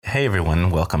Hey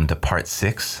everyone, welcome to part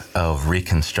 6 of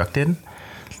Reconstructed.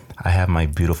 I have my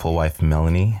beautiful wife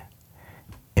Melanie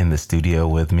in the studio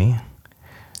with me.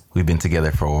 We've been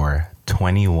together for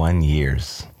 21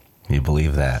 years. Can you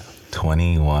believe that?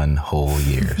 21 whole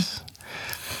years.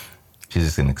 She's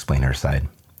just going to explain her side.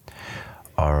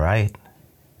 All right.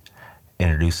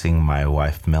 Introducing my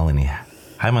wife Melanie.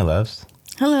 Hi, my loves.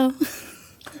 Hello.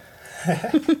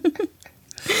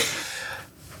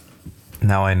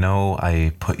 Now, I know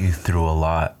I put you through a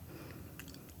lot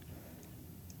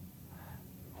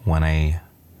when I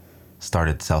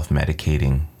started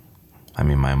self-medicating. I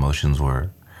mean, my emotions were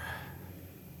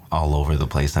all over the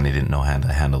place and I didn't know how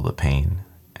to handle the pain.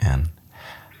 And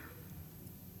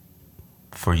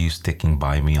for you sticking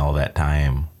by me all that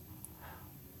time,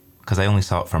 because I only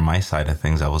saw it from my side of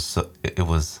things, it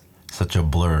was such a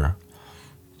blur.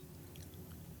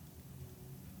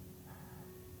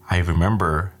 I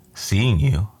remember seeing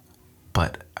you,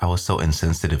 but I was so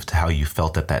insensitive to how you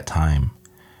felt at that time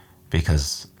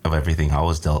because of everything I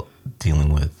was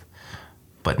dealing with.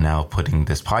 But now putting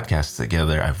this podcast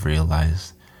together, I've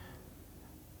realized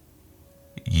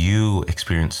you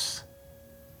experience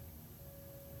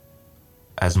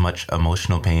as much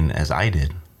emotional pain as I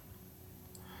did.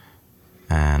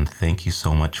 And thank you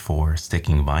so much for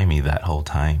sticking by me that whole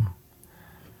time.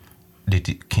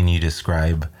 Can you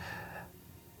describe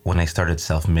when I started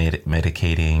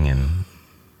self-medicating and,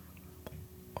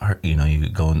 you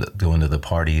go into the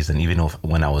parties, and even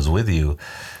when I was with you,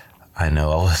 I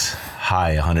know I was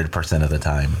high 100% of the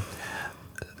time.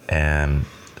 And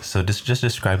so just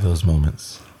describe those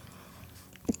moments.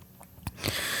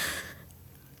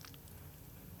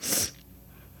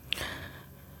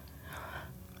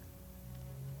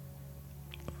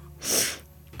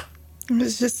 It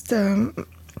was just,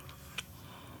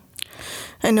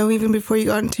 I know even before you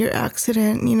got into your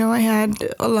accident, I had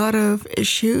a lot of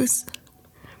issues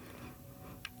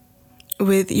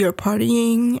with your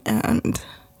partying and,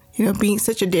 being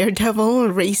such a daredevil,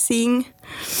 racing.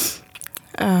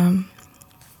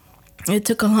 It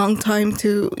took a long time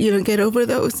to, get over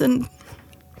those. And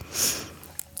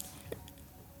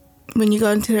when you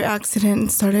got into your accident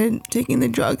and started taking the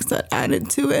drugs, that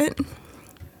added to it.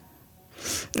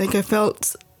 Like, I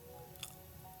felt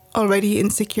already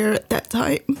insecure at that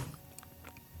time.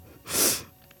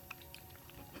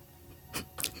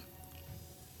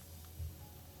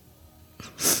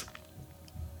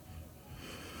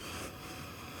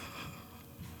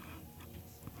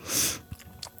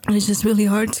 It's just really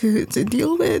hard to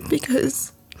deal with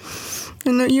because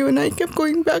I know you and I kept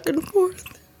going back and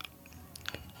forth.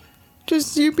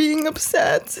 Just you being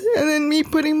upset and then me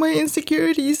putting my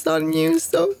insecurities on you,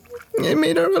 so it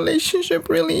made our relationship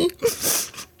really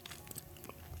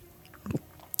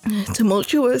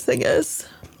tumultuous, I guess.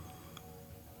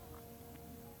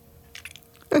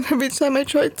 And every time I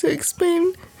tried to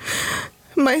explain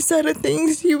my side of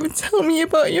things, you would tell me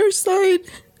about your side.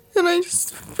 And I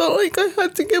just felt like I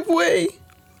had to give way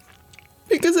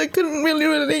because I couldn't really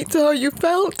relate to how you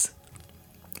felt.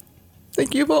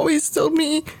 Like, you've always told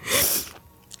me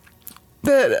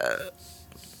that,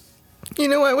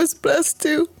 I was blessed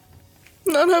to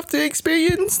not have to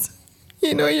experience,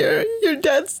 your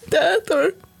dad's death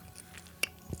or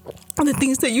the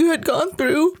things that you had gone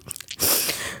through.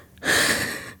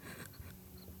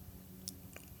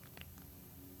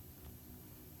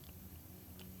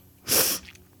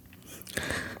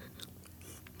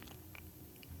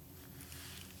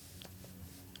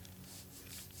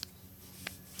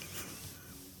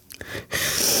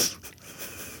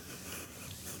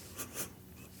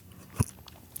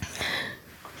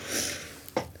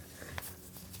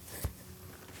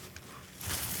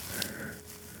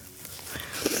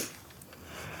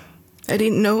 I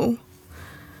didn't know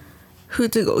who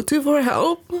to go to for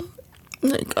help.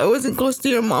 Like, I wasn't close to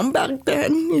your mom back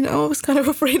then, I was kind of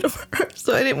afraid of her,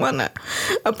 so I didn't want to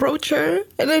approach her,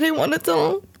 and I didn't want to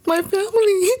tell my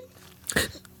family.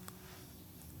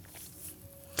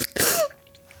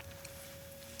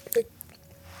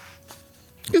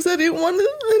 Because I didn't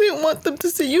want them to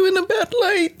see you in a bad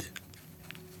light.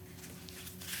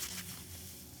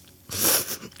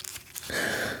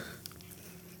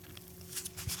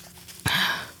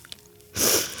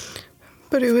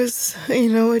 But it was,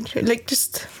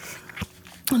 just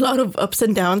a lot of ups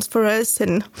and downs for us.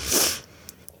 And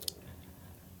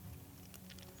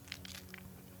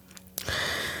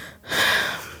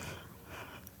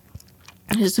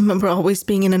I just remember always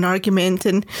being in an argument,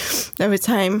 and every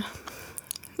time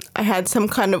I had some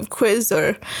kind of quiz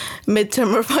or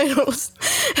midterm or finals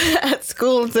at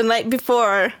school the night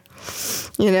before,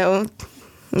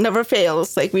 never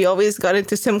fails. Like, we always got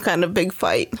into some kind of big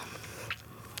fight.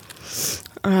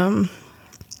 But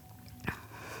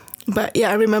yeah,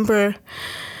 I remember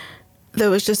there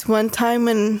was just one time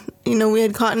when, we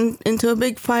had gotten into a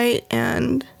big fight,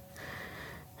 and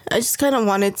I just kind of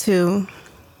wanted to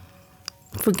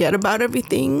forget about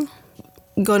everything.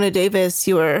 Going to Davis,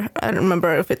 I don't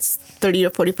remember if it's 30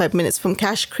 or 45 minutes from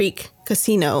Cache Creek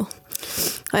Casino.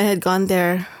 I had gone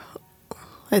there,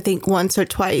 I think, once or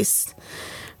twice.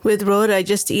 With Rhoda, I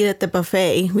just eat at the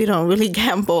buffet. We don't really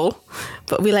gamble,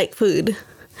 but we like food.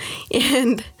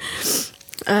 And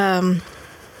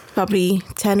probably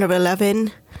 10 or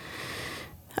 11,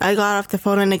 I got off the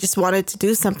phone and I just wanted to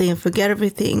do something and forget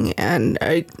everything. And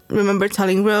I remember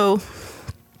telling Ro,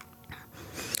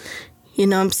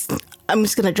 I'm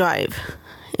just going to drive.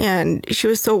 And she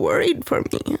was so worried for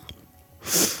me.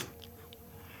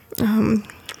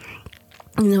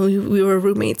 We were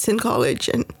roommates in college,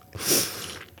 and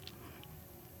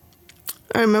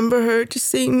I remember her just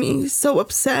seeing me so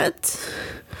upset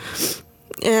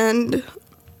and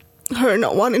her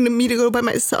not wanting me to go by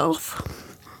myself.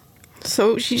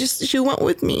 So she went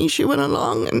with me. She went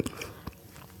along, and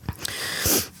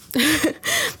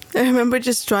I remember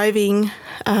just driving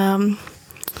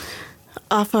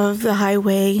off of the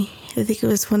highway. I think it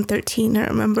was 113, I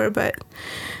remember, but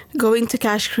going to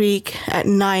Cache Creek at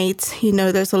night,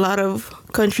 there's a lot of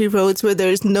country roads where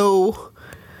there's no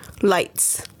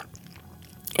lights.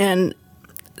 And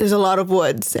there's a lot of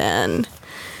woods, and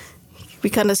we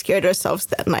kind of scared ourselves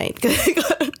that night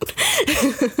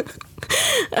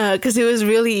because it was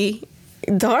really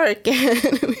dark,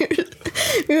 and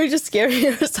we were just scaring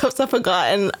ourselves. I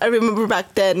forgot. And I remember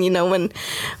back then,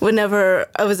 whenever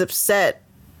I was upset,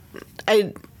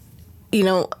 I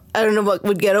don't know what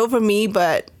would get over me,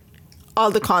 but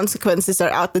all the consequences are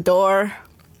out the door.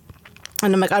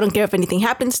 And I'm like, I don't care if anything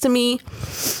happens to me.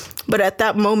 But at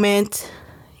that moment,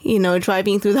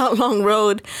 driving through that long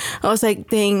road, I was like,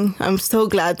 dang, I'm so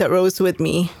glad that Rose with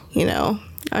me.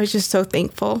 I was just so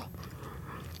thankful.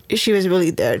 She was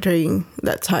really there during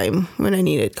that time when I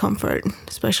needed comfort,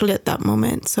 especially at that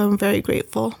moment. So I'm very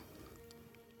grateful.